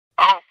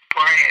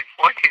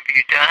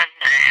you done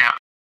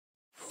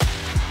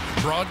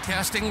now?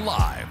 Broadcasting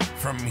live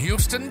from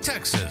Houston,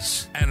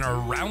 Texas, and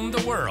around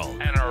the world.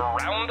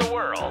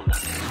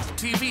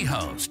 TV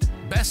host,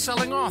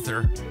 best-selling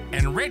author,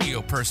 and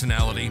radio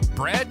personality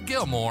Brad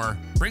Gilmore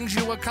brings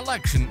you a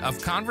collection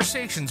of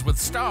conversations with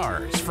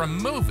stars from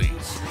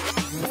movies.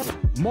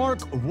 Mark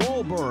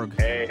Wahlberg.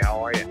 Hey,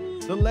 how are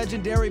you? The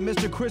legendary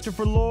Mr.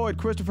 Christopher Lloyd.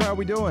 Christopher, how are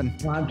we doing?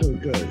 I'm doing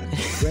good.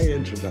 Great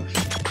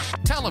introduction.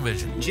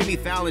 Television. Jimmy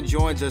Fallon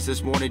joins us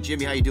this morning.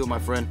 Jimmy, how you doing, my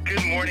friend?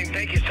 Good morning.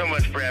 Thank you so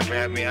much, Brad, for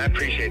having me. I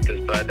appreciate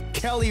this, bud.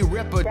 Kelly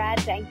Ripa. Brad,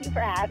 thank you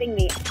for having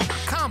me.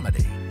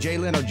 Comedy. Jay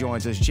Leno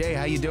joins us. Jay,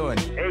 how you doing?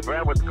 Hey,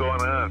 Brad, what's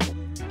going on?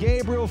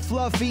 Gabriel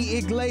Fluffy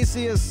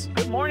Iglesias.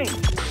 Good morning.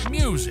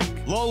 Music.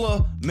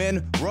 Lola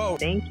Monroe.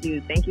 Thank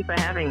you. Thank you for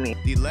having me.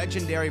 The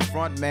legendary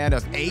frontman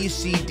of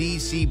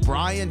AC/DC,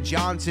 Brian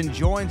Johnson,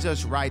 joins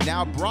us right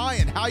now.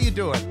 Brian, how you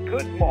doing?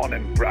 Good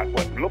morning, Brad.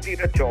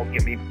 Looking at you,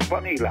 give me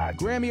funny lad.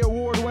 Grammy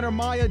Award winner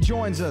Maya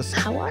joins us.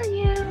 How are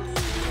you?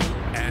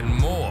 And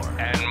more.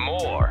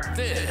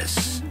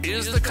 This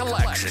is The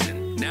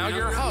Collection. Now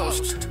your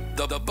host,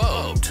 the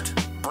Boat,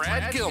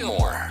 Brad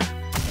Gilmore.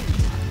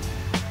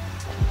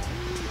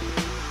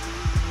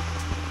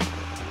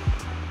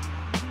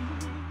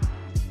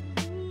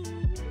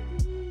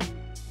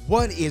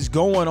 What is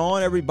going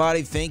on,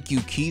 everybody? Thank you,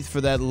 Keith, for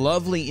that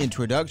lovely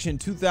introduction.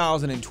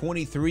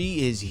 2023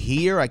 is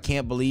here. I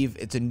can't believe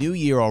it's a new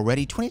year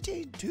already.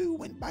 2022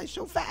 went by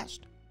so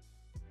fast.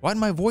 Why did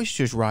my voice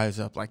just rise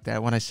up like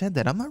that when I said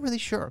that? I'm not really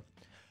sure.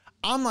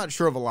 I'm not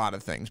sure of a lot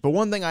of things, but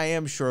one thing I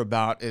am sure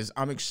about is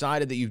I'm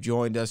excited that you've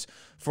joined us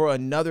for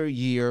another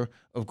year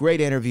of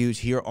great interviews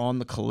here on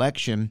The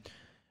Collection.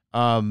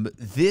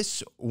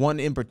 This one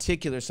in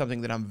particular is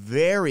something that I'm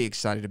very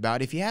excited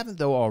about. If you haven't,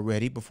 though,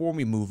 already, before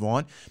we move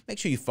on, make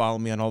sure you follow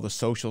me on all the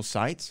social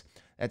sites.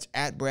 That's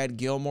at Brad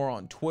Gilmore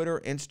on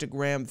Twitter,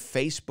 Instagram,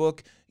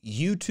 Facebook,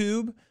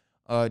 YouTube,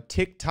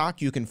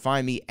 TikTok. You can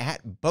find me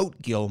at Boat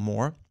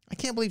Gilmore. I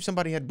can't believe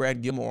somebody had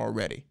Brad Gilmore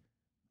already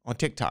on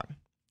TikTok.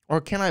 Or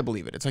can I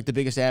believe it? It's like the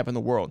biggest app in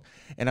the world,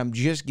 and I'm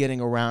just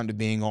getting around to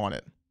being on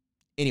it.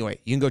 Anyway,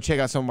 you can go check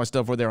out some of my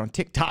stuff over there on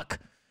TikTok.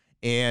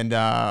 And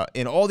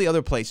in all the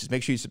other places,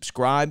 make sure you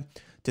subscribe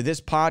to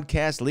this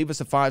podcast. Leave us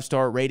a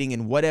 5-star rating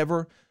in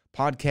whatever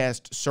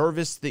podcast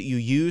service that you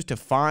use to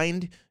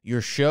find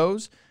your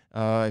shows.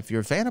 If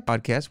you're a fan of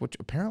podcasts, which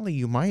apparently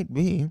you might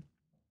be,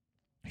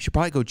 you should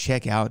probably go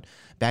check out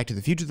Back to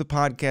the Future, the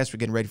podcast. We're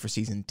getting ready for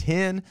season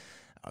 10.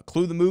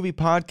 Clue the Movie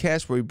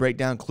podcast, where we break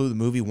down Clue the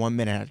Movie 1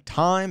 minute at a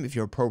time. If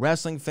you're a pro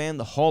wrestling fan,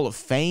 the Hall of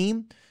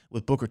Fame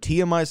with Booker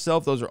T and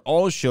myself. Those are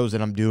all shows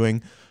that I'm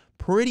doing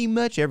pretty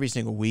much every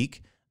single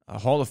week.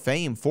 Hall of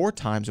Fame 4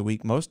 times a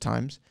week most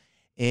times.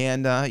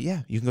 And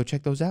yeah, you can go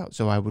check those out.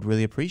 So I would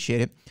really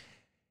appreciate it.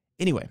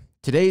 Anyway,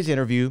 today's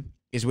interview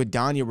is with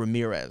Dania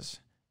Ramirez.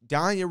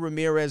 Dania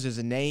Ramirez is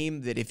a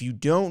name that if you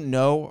don't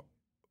know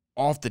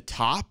off the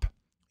top,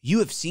 you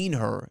have seen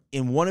her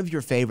in one of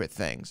your favorite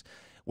things,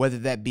 whether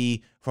that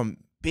be from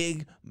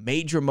big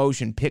major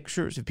motion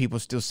pictures, if people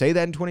still say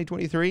that in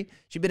 2023.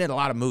 She's been in a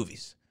lot of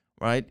movies,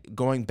 right?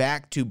 Going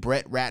back to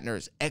Brett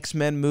Ratner's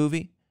X-Men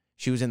movie.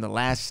 She was in The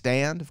Last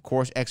Stand, of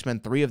course, X-Men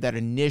 3 of that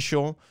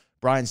initial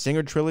Bryan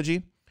Singer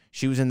trilogy.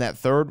 She was in that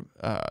third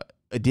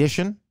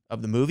edition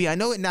of the movie. I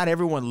know that not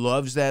everyone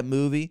loves that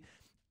movie.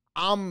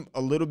 I'm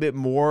a little bit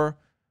more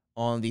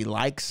on the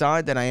like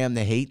side than I am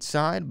the hate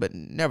side, but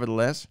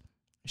nevertheless,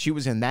 she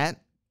was in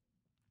that.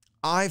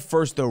 I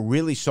first, though,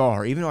 really saw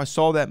her, even though I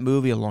saw that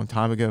movie a long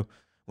time ago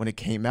when it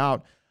came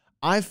out,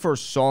 I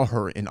first saw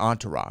her in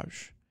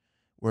Entourage,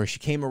 where she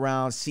came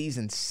around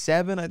season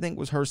 7, I think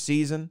was her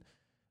season.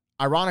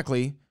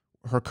 Ironically,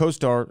 her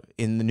co-star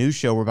in the new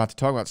show we're about to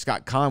talk about,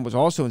 Scott Conn, was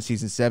also in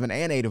season 7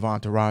 and 8 of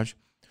Entourage.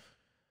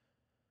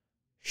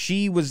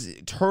 She was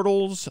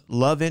Turtle's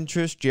love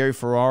interest, Jerry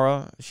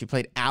Ferrara. She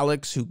played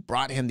Alex, who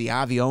brought him the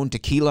Avion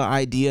tequila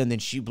idea, and then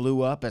she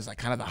blew up as like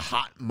kind of the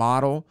hot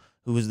model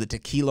who was the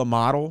tequila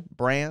model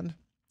brand.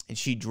 And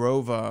she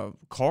drove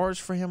cars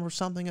for him or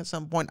something at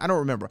some point. I don't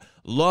remember.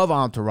 Love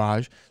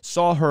Entourage.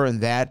 Saw her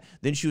in that.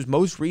 Then she was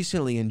most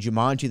recently in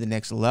Jumanji: The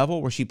Next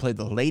Level, where she played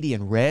the lady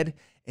in red.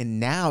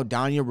 And now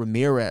Dania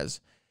Ramirez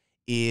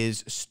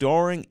is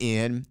starring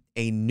in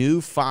a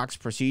new Fox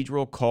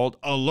procedural called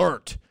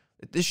Alert.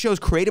 This show is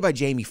created by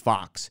Jamie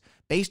Foxx,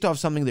 based off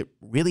something that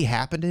really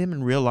happened to him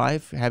in real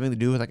life, having to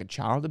do with like a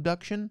child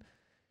abduction.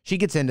 She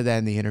gets into that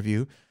in the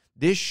interview.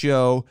 This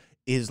show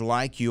is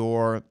like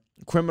your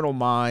Criminal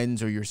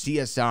Minds or your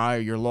CSI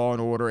or your Law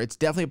and Order. It's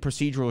definitely a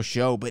procedural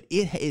show, but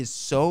it is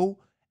so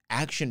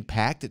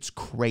action-packed, it's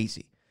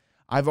crazy.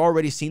 I've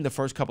already seen the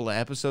first couple of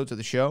episodes of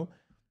the show,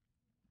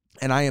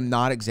 and I am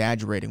not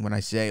exaggerating when I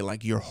say,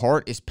 like, your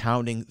heart is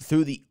pounding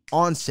through the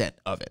onset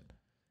of it.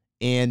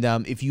 And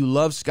if you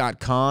love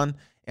Scott Conn,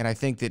 and I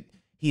think that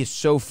he is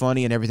so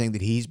funny in everything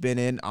that he's been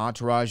in,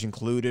 Entourage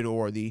included,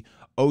 or the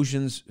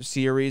Oceans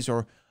series,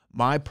 or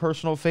my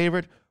personal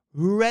favorite,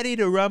 Ready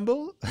to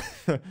Rumble.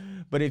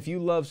 But if you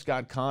love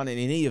Scott Conn in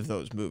any of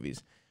those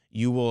movies,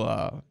 you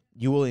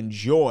will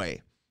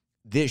enjoy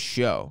this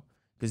show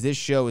because this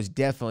show is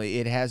definitely,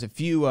 it has a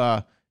few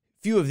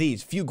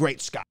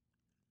great Scott.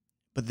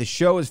 But the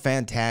show is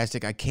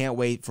fantastic. I can't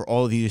wait for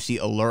all of you to see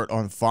Alert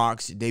on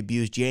Fox. It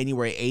debuts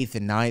January 8th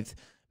and 9th.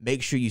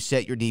 Make sure you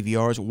set your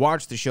DVRs.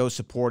 Watch the show,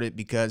 support it,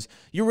 because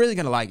you're really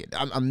going to like it.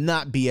 I'm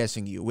not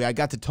BSing you. I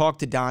got to talk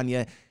to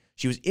Dania.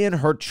 She was in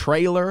her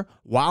trailer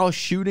while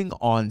shooting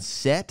on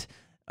set,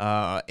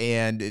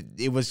 and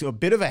it was a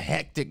bit of a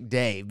hectic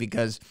day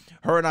because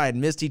her and I had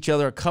missed each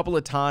other a couple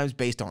of times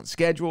based on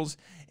schedules.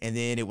 And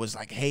then it was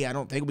like, hey, I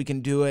don't think we can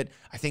do it.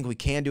 I think we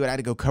can do it. I had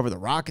to go cover the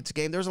Rockets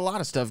game. There's a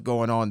lot of stuff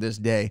going on this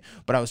day.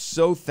 But I was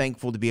so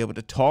thankful to be able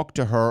to talk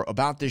to her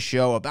about this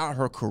show, about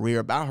her career,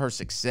 about her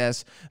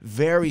success.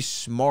 Very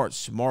smart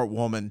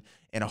woman,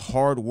 and a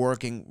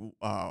hard-working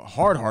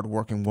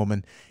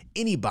woman.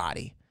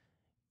 Anybody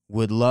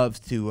would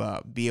love to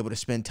be able to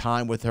spend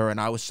time with her.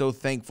 And I was so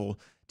thankful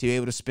to be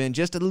able to spend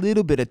just a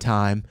little bit of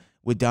time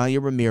with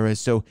Dania Ramirez.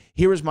 So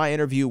here is my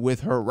interview with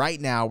her right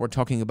now. We're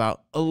talking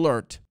about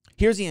Alert.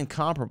 Here's the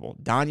incomparable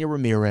Dania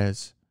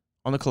Ramirez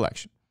on The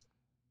Collection.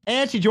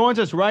 And she joins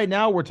us right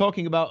now. We're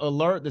talking about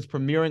Alert that's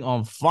premiering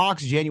on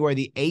Fox January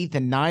the 8th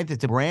and 9th.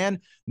 It's a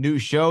brand new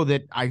show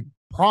that I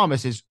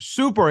promise is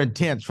super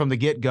intense from the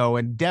get-go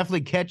and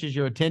definitely catches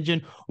your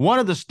attention. One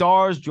of the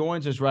stars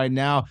joins us right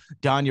now,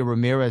 Dania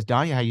Ramirez.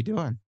 Dania, how you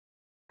doing?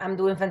 I'm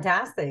doing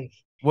fantastic.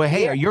 Well,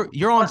 hey,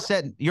 you're on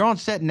set. You're on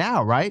set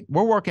now, right?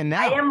 We're working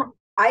now.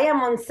 I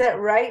am on set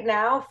right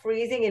now,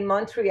 freezing in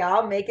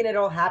Montreal, making it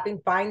all happen,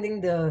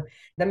 finding the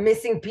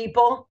missing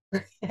people.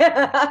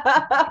 Yeah,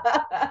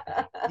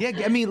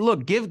 I mean,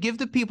 look, give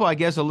the people, I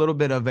guess, a little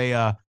bit of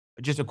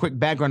just a quick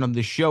background on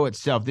the show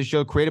itself. This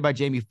show created by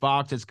Jamie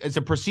Foxx. It's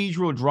a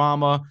procedural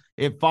drama.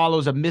 It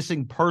follows a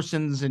missing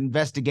persons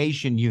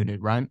investigation unit,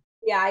 right?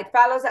 Yeah, it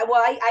follows.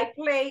 Well, I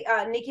play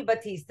Nikki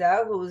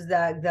Batista, who's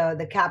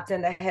the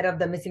captain, the head of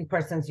the missing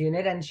persons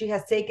unit, and she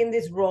has taken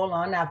this role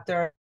on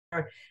after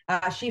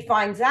she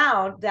finds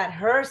out that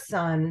her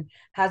son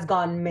has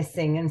gone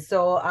missing. And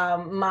so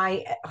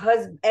my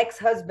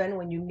ex-husband,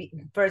 when you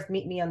first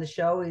meet me on the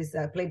show, is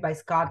played by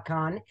Scott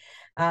Kahn.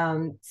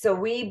 So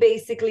we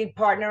basically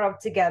partner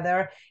up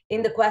together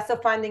in the quest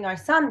of finding our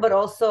son, but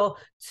also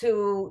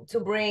to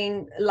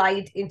bring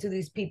light into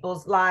these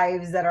people's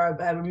lives that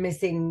are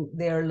missing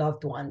their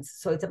loved ones.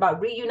 So it's about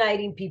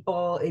reuniting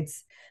people.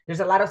 There's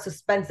a lot of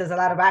suspense, there's a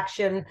lot of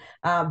action.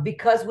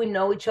 Because we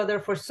know each other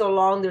for so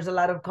long, there's a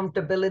lot of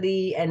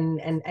comfortability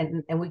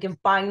and we can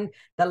find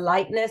the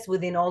lightness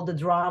within all the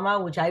drama,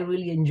 which I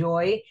really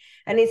enjoy.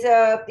 And it's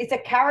a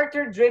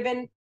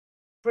character-driven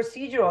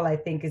procedural, I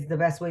think is the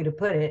best way to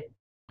put it.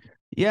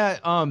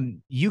 Yeah,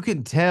 you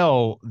can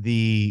tell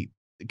the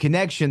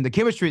connection, the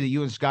chemistry that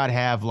you and Scott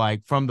have,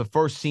 like from the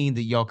first scene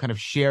that y'all kind of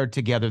shared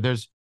together.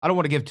 I don't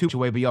want to give too much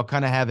away, but y'all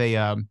kind of have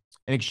an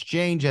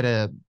exchange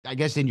I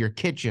guess in your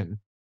kitchen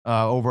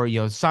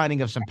over,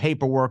 signing of some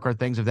paperwork or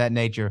things of that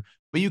nature.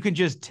 But you can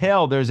just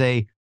tell there's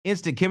a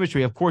instant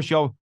chemistry. Of course,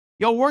 y'all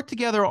work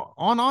together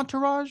on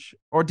Entourage,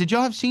 or did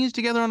y'all have scenes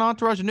together on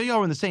Entourage? I know y'all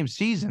were in the same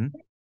season.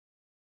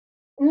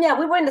 Yeah,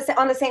 we were on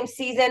the same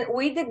season.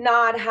 We did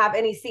not have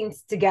any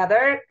scenes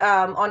together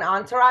on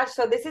Entourage.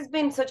 So this has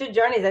been such a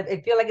journey that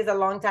I feel like it's a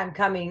long time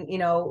coming.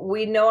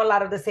 We know a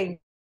lot of the same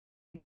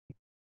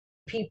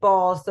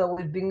people, so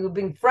we've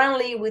been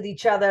friendly with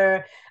each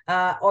other.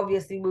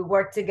 Obviously, we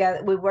worked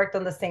together. We worked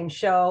on the same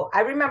show.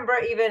 I remember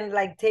even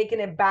like taking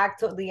it back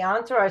to the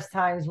Entourage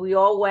times. We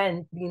all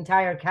went, the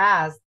entire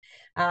cast.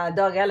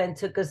 Doug Ellen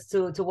took us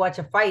to watch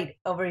a fight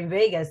over in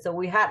Vegas. So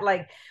we've had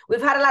a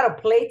lot of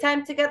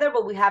playtime together,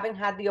 but we haven't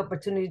had the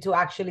opportunity to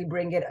actually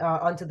bring it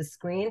onto the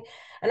screen.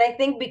 And I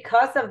think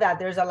because of that,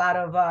 there's a lot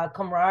of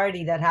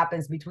camaraderie that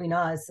happens between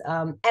us.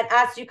 And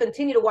as you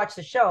continue to watch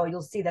the show,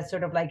 you'll see that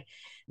sort of like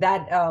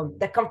that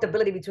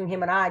comfortability between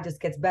him and I just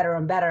gets better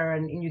and better,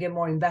 and you get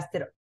more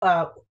invested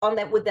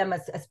with them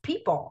as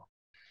people,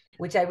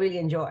 which I really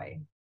enjoy.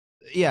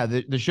 Yeah,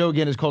 the show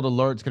again is called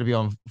Alert. It's going to be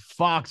on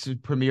Fox.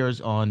 It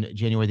premieres on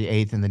January the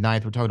 8th and the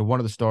 9th. We're talking to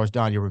one of the stars,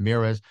 Dania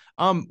Ramirez.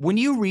 When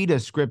you read a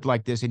script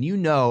like this and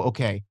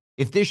okay,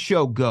 if this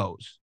show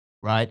goes,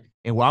 right,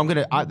 and well,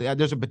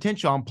 there's a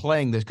potential I'm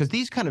playing this, because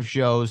these kind of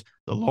shows,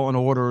 the Law and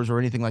Orders or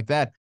anything like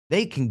that,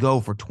 they can go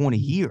for 20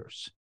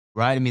 years,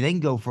 right? I mean, they can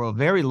go for a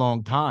very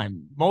long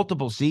time,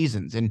 multiple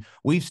seasons. And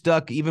we've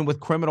stuck even with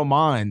Criminal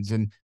Minds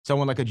and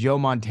someone like a Joe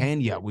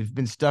Montana. We've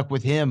been stuck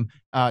with him,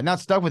 not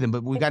stuck with him,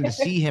 but we've gotten to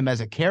see him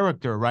as a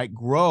character, right,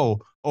 grow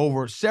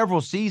over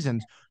several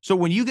seasons. So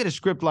when you get a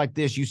script like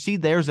this, you see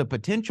there's a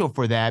potential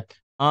for that.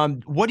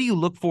 What do you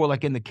look for,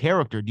 like, in the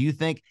character? Do you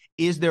think,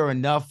 is there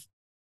enough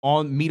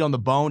meat on the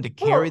bone to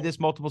carry this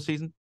multiple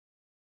seasons?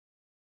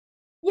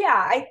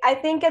 Yeah, I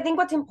think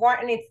what's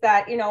important is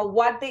that,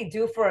 what they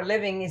do for a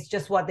living is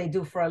just what they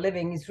do for a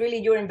living. It's really,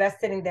 you're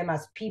invested in them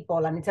as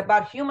people, and it's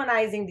about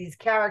humanizing these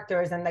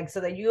characters, and so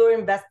that you're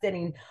invested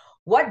in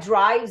what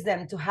drives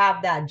them to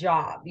have that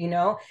job, you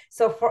know?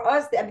 So for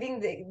us, I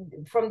think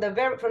from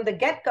the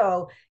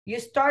get-go, you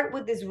start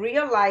with this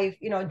real life,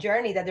 you know,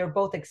 journey that they're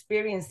both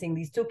experiencing,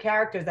 these two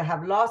characters that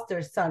have lost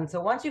their son.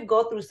 So once you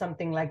go through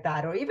something like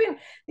that, or even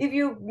if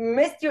you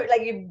missed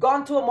you've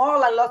gone to a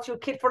mall and lost your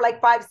kid for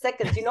like 5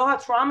 seconds, you know how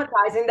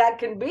traumatizing that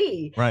can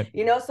be. Right.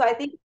 You know, so I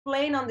think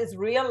playing on this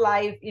real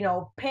life, you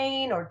know,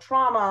 pain or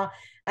trauma,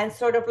 and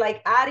sort of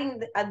like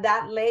adding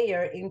that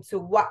layer into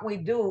what we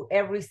do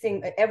every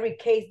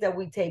case that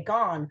we take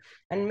on,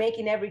 and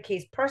making every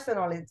case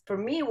personal. It's for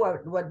me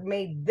what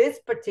made this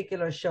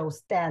particular show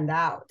stand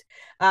out.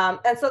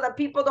 And so that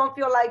people don't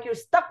feel like you're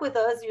stuck with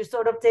us, you're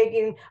sort of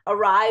taking a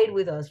ride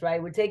with us,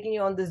 right? We're taking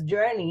you on this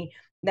journey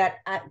that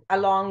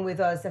along with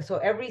us. So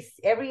every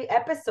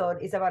episode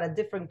is about a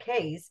different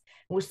case.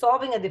 We're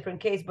solving a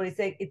different case, but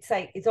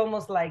it's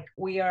almost like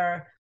we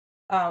are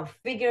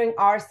figuring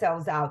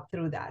ourselves out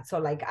through that. So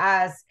like,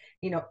 as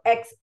you know,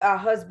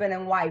 husband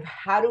and wife,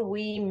 how do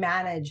we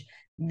manage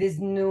this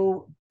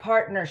new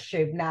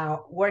partnership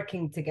now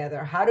working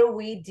together? How do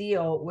we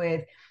deal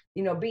with,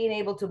 you know, being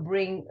able to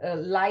bring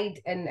light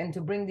and to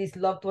bring these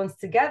loved ones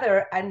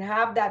together and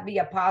have that be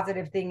a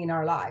positive thing in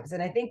our lives?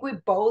 And I think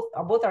both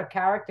our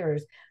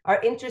characters are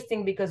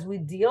interesting because we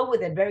deal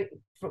with it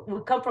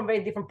we come from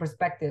very different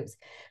perspectives.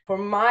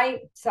 From my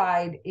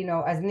side, you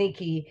know, as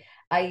Nikki,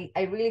 I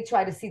really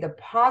try to see the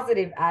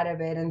positive out of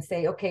it and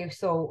say, okay,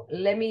 so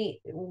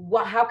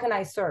how can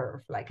I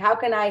serve? Like, how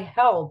can I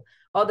help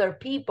other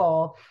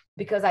people?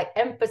 Because I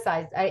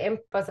emphasize,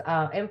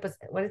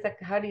 what is that?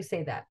 How do you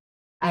say that?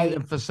 I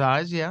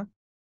emphasize, yeah.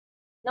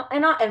 No,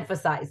 and not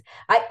emphasize.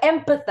 I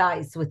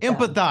empathize with them.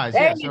 Empathize,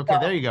 yes. Okay,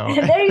 there you go.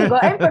 There you go.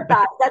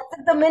 Empathize. That's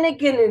the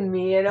Dominican in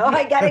me, you know.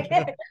 I gotta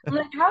get it. I'm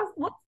like,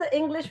 what's the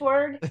English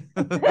word?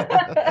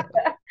 I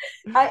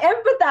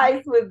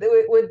empathize with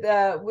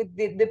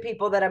the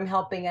people that I'm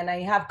helping, and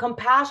I have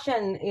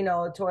compassion, you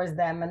know, towards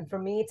them. And for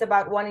me, it's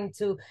about wanting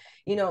to,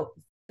 you know,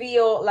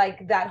 feel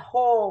like that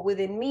hole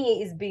within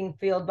me is being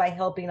filled by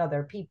helping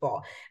other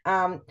people.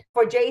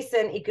 For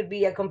Jason, it could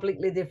be a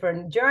completely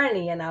different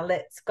journey, and I'll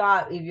let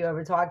Scott, if you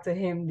ever talk to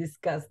him,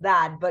 discuss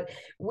that. But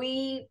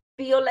we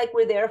feel like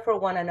we're there for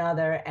one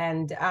another,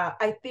 and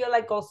I feel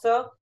like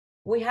also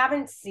we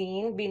haven't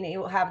been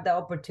able to have the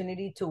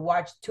opportunity to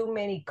watch too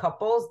many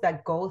couples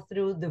that go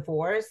through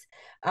divorce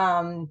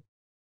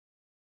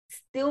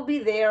still be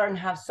there and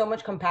have so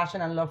much compassion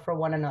and love for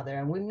one another.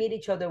 And we meet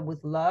each other with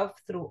love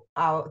through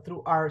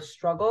our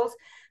struggles.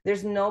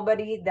 There's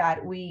nobody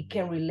that we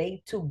can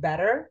relate to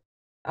better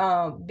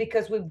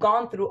because we've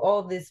gone through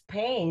all this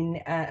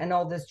pain and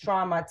all this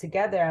trauma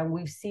together, and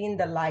we've seen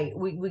the light.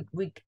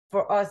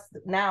 For us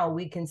now,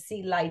 we can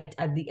see light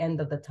at the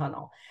end of the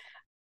tunnel.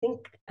 I think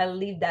I'll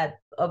leave that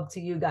up to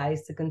you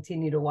guys to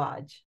continue to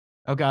watch.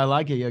 Okay, I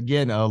like it.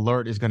 Again,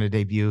 Alert is going to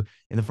debut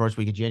in the first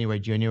week of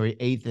January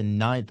 8th and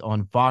 9th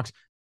on Fox.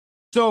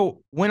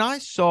 So when I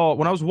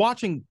was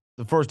watching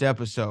the first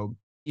episode,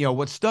 you know,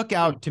 what stuck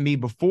out to me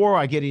before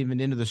I get even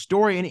into the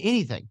story and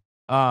anything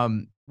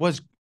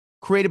was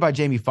created by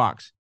Jamie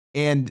Foxx.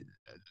 And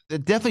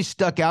it definitely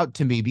stuck out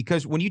to me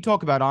because when you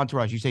talk about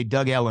Entourage, you say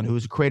Doug Ellen, who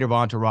is the creator of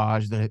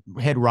Entourage, the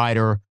head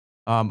writer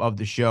of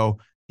the show.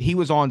 He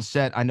was on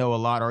set, I know, a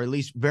lot, or at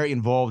least very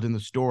involved in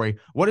the story.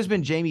 What has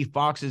been Jamie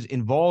Foxx's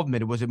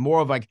involvement? Was it more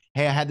of like,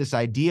 hey, I had this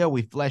idea,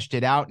 we fleshed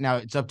it out, now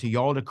it's up to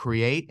y'all to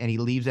create, and he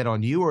leaves that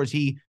on you? Or is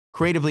he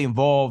creatively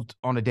involved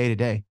on a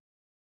day-to-day?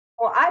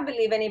 Well, I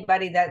believe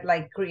anybody that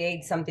like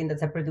creates something,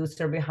 that's a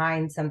producer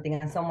behind something,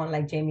 and someone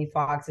like Jamie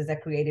Foxx is a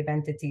creative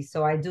entity.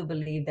 So I do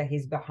believe that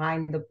he's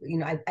behind the, you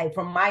know,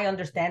 from my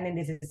understanding,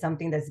 this is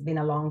something that's been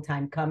a long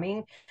time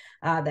coming,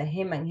 that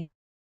him and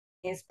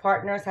his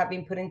partners have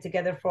been putting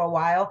together for a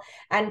while.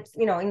 And,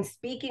 you know, in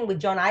speaking with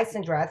John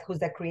Eisendrath, who's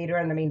the creator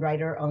and the main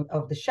writer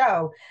of the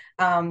show,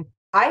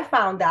 I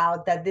found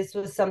out that this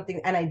was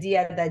an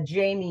idea that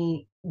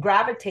Jamie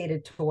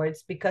gravitated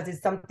towards because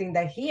it's something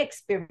that he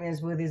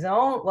experienced with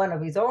one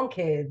of his own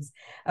kids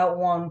at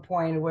one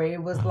point, where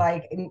it was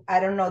like,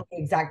 I don't know the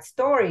exact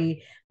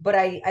story, but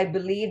I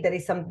believe that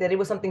it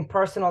was something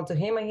personal to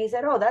him. And he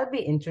said, oh, that'd be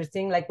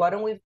interesting. Like, why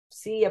don't we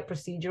see a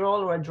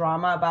procedural or a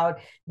drama about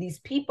these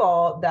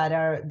people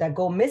that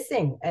go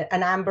missing,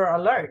 an Amber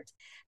Alert?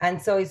 And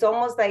so it's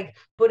almost like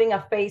putting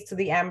a face to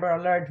the Amber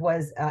Alert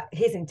was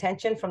his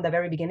intention from the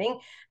very beginning.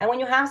 And when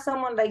you have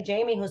someone like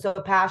Jamie, who's so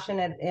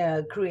passionate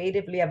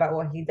creatively about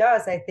what he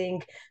does, I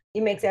think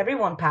it makes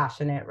everyone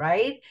passionate,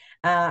 right?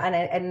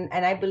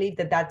 And I believe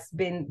that that's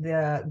been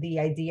the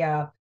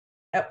idea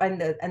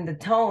and the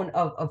tone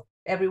of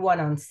everyone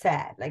on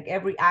set. Like,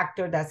 every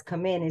actor that's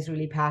come in is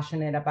really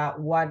passionate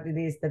about what it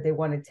is that they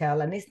want to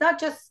tell. And it's not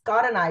just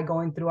Scott and I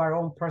going through our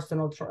own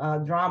personal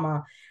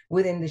drama.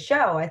 within the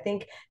show. I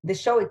think the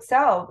show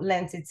itself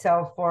lends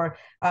itself for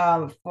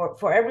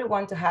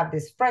everyone to have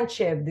this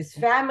friendship, this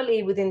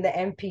family within the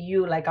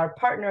MPU, like our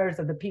partners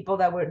or the people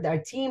that our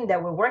team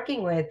that we're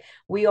working with.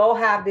 We all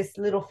have this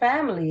little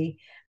family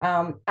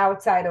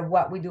outside of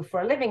what we do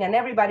for a living, and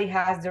everybody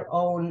has their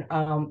own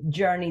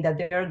journey that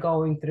they're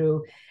going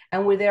through,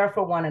 and we're there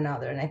for one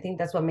another. And I think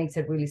that's what makes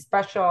it really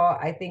special.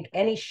 I think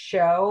any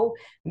show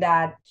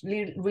that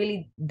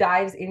really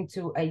dives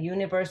into a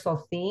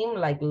universal theme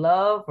like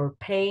love or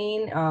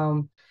pain,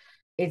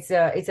 it's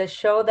a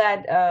show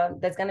that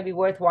that's going to be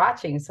worth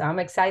watching. So I'm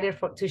excited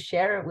to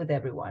share it with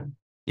everyone.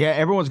 Yeah,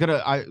 everyone's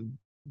gonna, I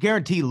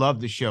guarantee,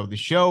 love the show. The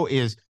show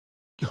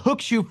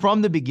hooks you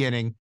from the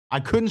beginning. I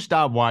couldn't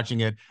stop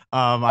watching it.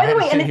 By the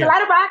way, and it's a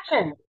lot of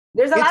action.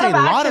 There's a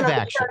lot of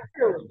action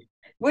too,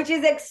 which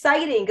is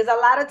exciting because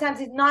a lot of times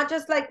it's not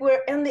just like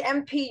we're in the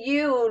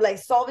MPU, like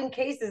solving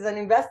cases and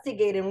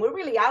investigating. We're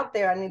really out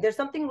there. I mean, there's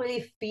something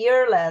really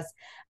fearless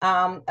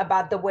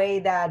about the way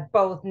that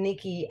both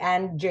Nikki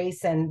and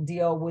Jason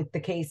deal with the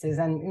cases.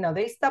 And,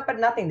 they stop at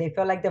nothing. They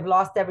feel like they've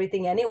lost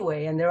everything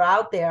anyway. And they're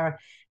out there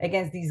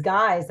against these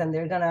guys, and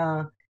they're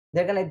gonna,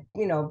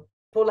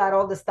 pull out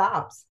all the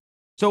stops.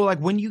 So, like,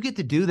 when you get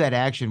to do that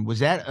action, was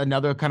that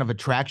another kind of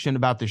attraction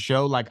about the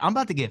show? Like, I'm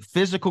about to get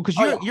physical because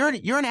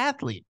you're an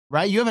athlete,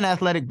 right? You have an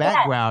athletic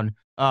background,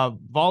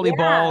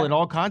 volleyball and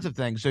all kinds of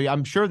things. So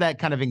I'm sure that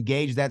kind of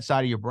engaged that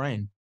side of your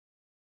brain.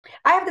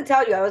 I have to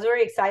tell you, I was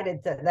very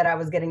excited that I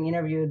was getting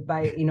interviewed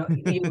by, you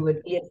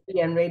with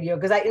ESPN Radio,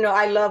 because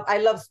I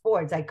love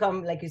sports. I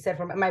come, like you said,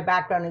 from my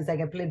background is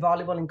like I played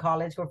volleyball in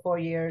college for 4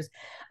 years.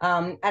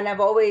 And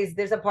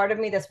there's a part of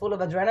me that's full of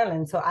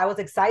adrenaline. So I was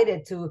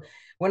excited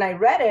when I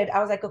read it, I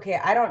was like, okay,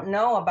 I don't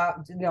know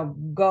about,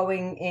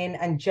 going in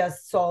and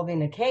just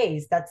solving a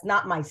case. That's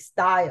not my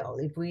style.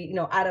 If we,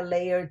 add a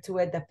layer to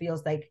it that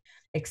feels like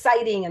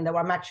exciting and that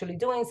I'm actually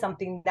doing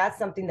something, that's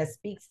something that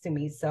speaks to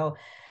me. So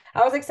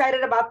I was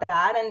excited about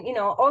that. And,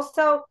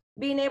 also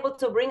being able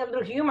to bring a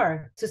little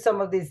humor to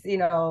some of these,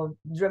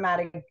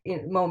 dramatic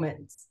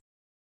moments.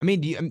 I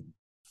mean,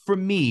 for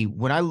me,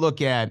 when I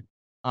look at,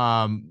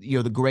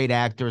 the great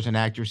actors and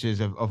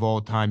actresses of all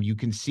time, you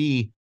can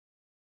see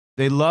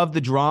they love the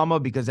drama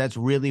because that's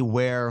really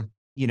where,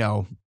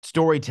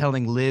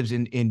 storytelling lives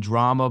in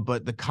drama.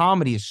 But the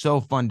comedy is so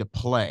fun to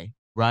play,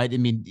 right? I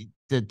mean,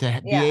 to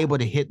be able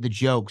to hit the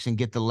jokes and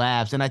get the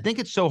laughs. And I think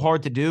it's so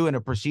hard to do in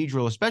a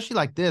procedural, especially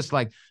like this,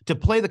 like to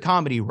play the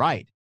comedy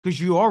right. Because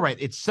you are right.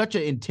 It's such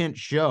an intense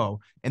show.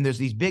 And there's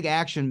these big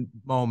action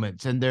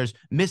moments and there's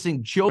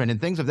missing children and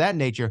things of that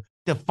nature.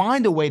 To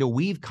find a way to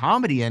weave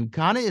comedy in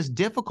kind of is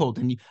difficult.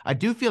 And I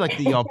do feel like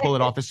y'all pull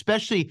it off,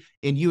 especially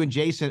in you and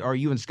Jason or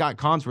you and Scott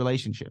Caan's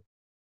relationship.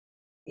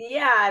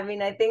 Yeah, I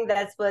mean, I think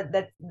that's what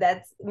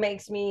that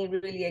makes me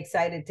really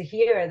excited to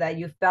hear that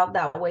you felt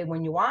that way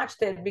when you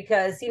watched it,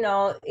 because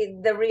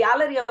the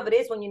reality of it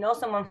is when you know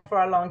someone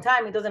for a long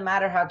time, it doesn't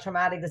matter how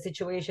traumatic the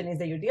situation is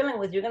that you're dealing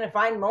with, you're going to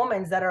find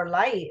moments that are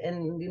light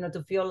and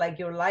to feel like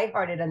you're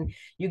lighthearted and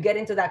you get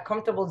into that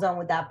comfortable zone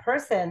with that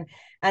person.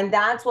 And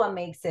that's what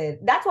makes it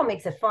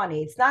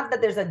funny. It's not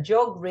that there's a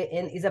joke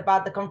written, it's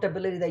about the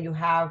comfortability that you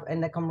have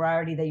and the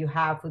camaraderie that you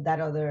have with that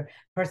other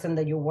person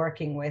that you're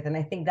working with. And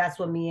I think that's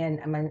what me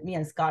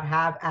and Scott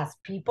have as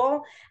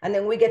people. And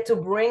then we get to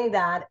bring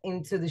that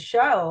into the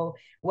show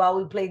while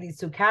we play these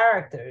two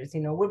characters.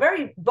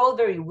 We're both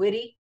very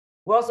witty.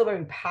 We're also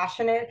very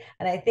passionate.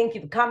 And I think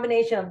the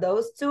combination of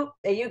those two,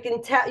 you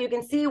can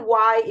see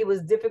why it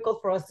was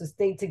difficult for us to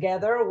stay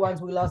together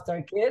once we lost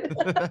our kid.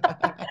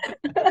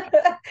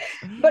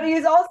 But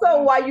it's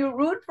also why you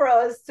root for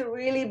us to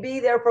really be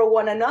there for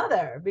one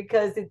another,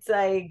 because it's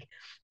like,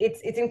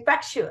 it's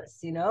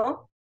infectious,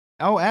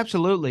 Oh,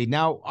 absolutely.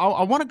 Now,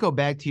 I want to go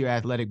back to your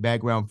athletic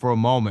background for a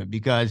moment,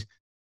 because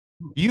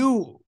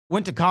you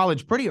went to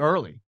college pretty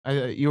early.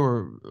 You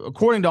were,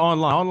 according to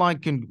online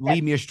can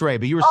lead me astray,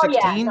 but you were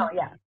 16?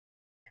 Yeah.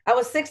 I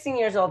was 16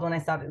 years old when I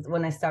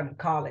started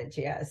college.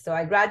 Yeah. So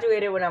I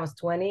graduated when I was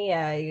 20.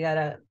 I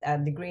got a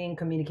degree in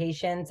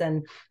communications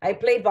and I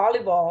played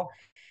volleyball.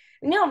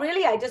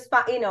 Really, I just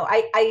found,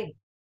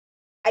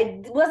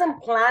 I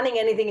wasn't planning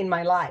anything in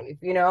my life.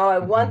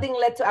 One thing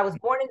led to, I was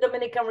born in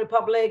Dominican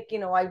Republic.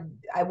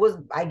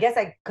 I guess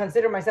I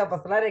consider myself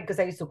athletic because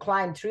I used to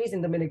climb trees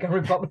in Dominican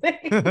Republic.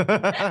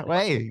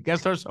 Hey, you gotta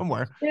start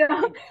somewhere.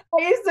 I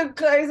used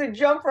to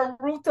jump from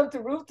rooftop to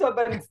rooftop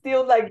and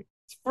steal like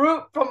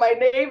fruit from my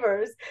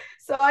neighbors.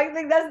 So I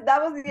think that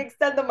was the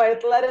extent of my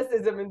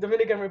athleticism in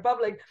Dominican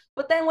Republic.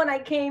 But then when I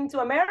came to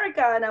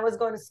America and I was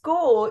going to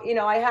school,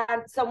 I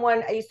had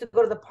someone, I used to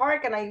go to the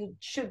park and I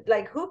shoot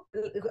like hoop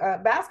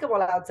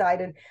basketball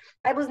outside, and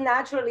I was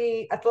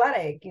naturally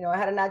athletic. I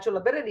had a natural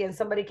ability, and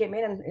somebody came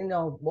in and,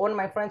 one of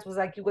my friends was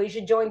like, well, you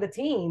should join the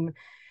team.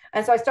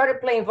 And so I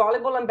started playing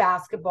volleyball and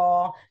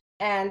basketball.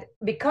 And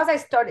because I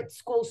started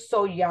school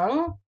so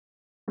young,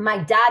 my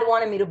dad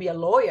wanted me to be a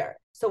lawyer.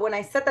 So when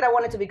I said that I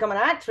wanted to become an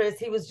actress,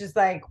 he was just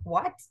like,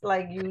 what?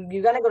 Like,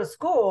 you're going to go to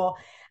school?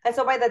 And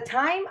so by the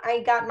time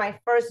I got my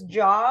first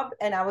job,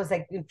 and I was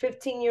like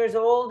 15 years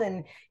old,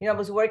 and, I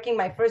was working,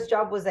 my first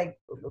job was like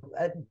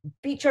a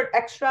featured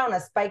extra on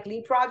a Spike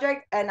Lee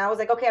project. And I was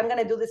like, okay, I'm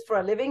going to do this for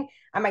a living.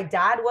 And my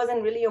dad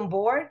wasn't really on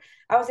board.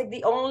 I was like,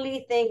 the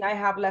only thing I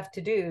have left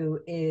to do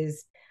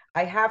is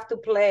I have to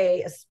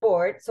play a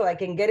sport so I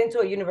can get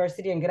into a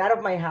university and get out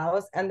of my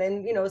house, and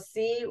then,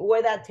 see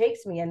where that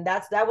takes me. And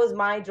that was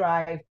my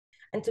drive.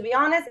 And to be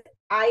honest,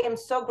 I am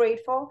so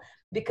grateful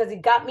because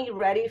it got me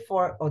ready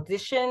for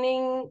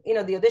auditioning,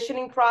 the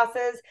auditioning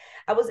process.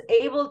 I was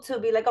able to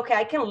be like, okay,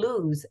 I can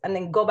lose and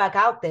then go back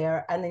out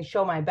there and then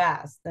show my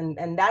best.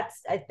 And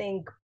that's, I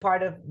think,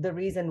 part of the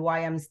reason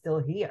why I'm still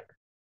here.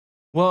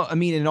 Well, I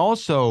mean, and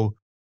also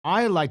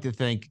I like to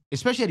think,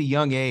 especially at a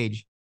young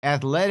age,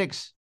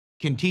 athletics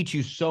can teach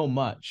you so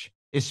much,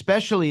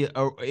 especially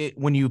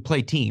when you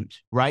play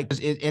teams, right?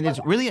 And it's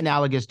really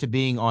analogous to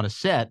being on a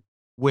set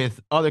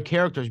with other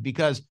characters,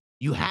 because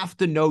you have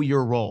to know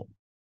your role,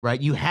 right?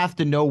 You have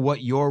to know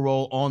what your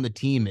role on the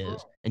team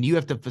is, and you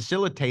have to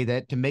facilitate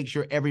that to make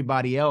sure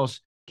everybody else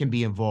can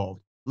be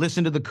involved.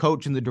 Listen to the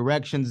coach and the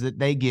directions that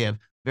they give,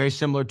 very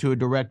similar to a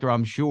director,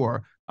 I'm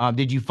sure.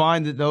 Did you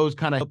find that those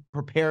kind of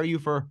prepare you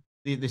for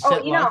the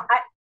set life?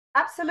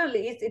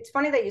 Absolutely. It's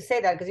funny that you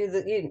say that,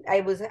 because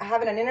I was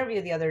having an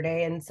interview the other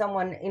day, and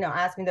someone,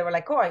 asked me, they were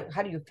like, oh,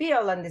 how do you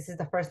feel? And this is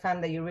the first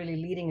time that you're really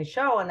leading a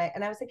show. And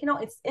I was like,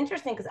 it's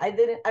interesting, because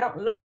I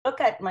don't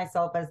look at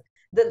myself as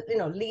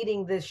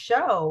leading this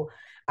show.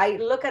 I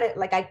look at it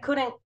like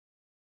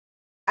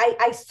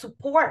I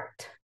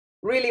support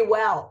really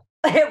well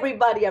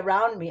everybody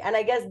around me. And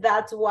I guess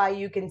that's why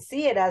you can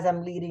see it as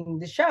I'm leading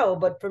the show.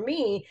 But for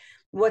me,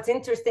 what's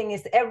interesting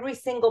is every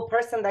single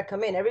person that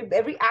come in,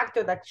 every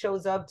actor that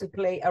shows up to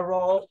play a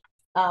role.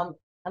 I'm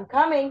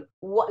coming.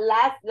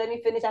 Let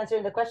me finish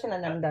answering the question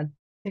and then I'm done.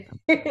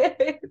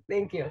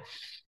 Thank you.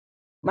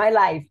 My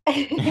life.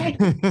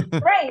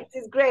 Great.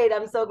 It's great.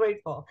 I'm so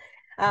grateful.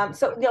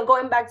 So,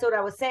 going back to what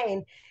I was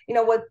saying,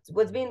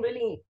 what's been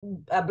really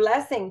a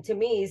blessing to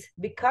me is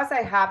because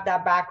I have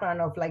that background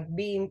of like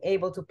being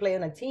able to play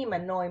on a team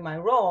and knowing my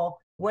role.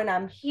 When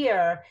I'm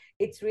here,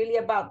 it's really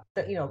about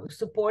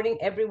supporting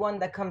everyone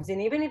that comes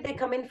in, even if they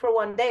come in for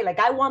one day. Like,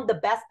 I want the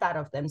best out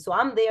of them, so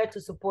I'm there to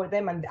support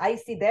them, and I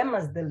see them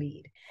as the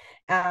lead.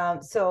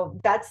 So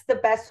that's the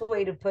best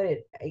way to put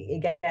it, I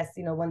guess.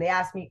 When they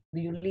ask me,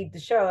 do you lead the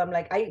show? I'm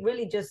like, I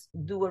really just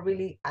do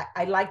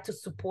I like to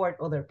support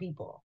other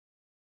people.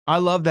 I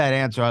love that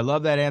answer.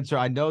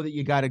 I know that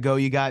you got to go.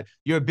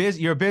 You're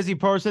a busy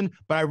person,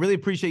 but I really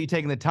appreciate you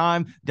taking the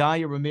time.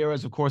 Dania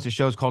Ramirez, of course, the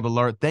show's called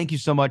Alert. Thank you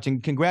so much,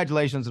 and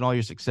congratulations on all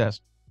your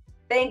success.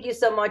 Thank you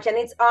so much. And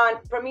it's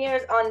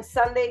premieres on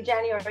Sunday,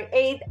 January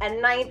 8th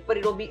and 9th, but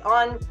it'll be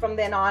on from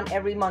then on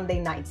every Monday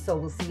night. So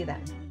we'll see you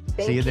then.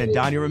 See you then.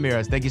 Dania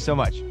Ramirez, thank you so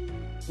much.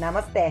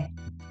 Namaste.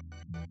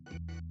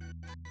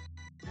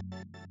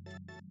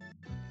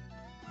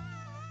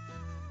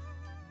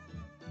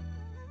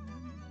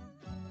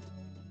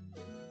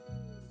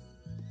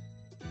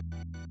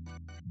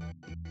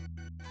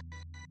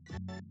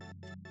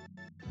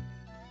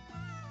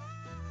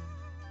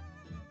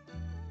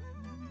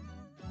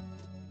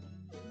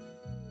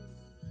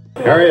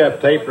 Hurry up,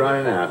 tape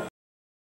running out.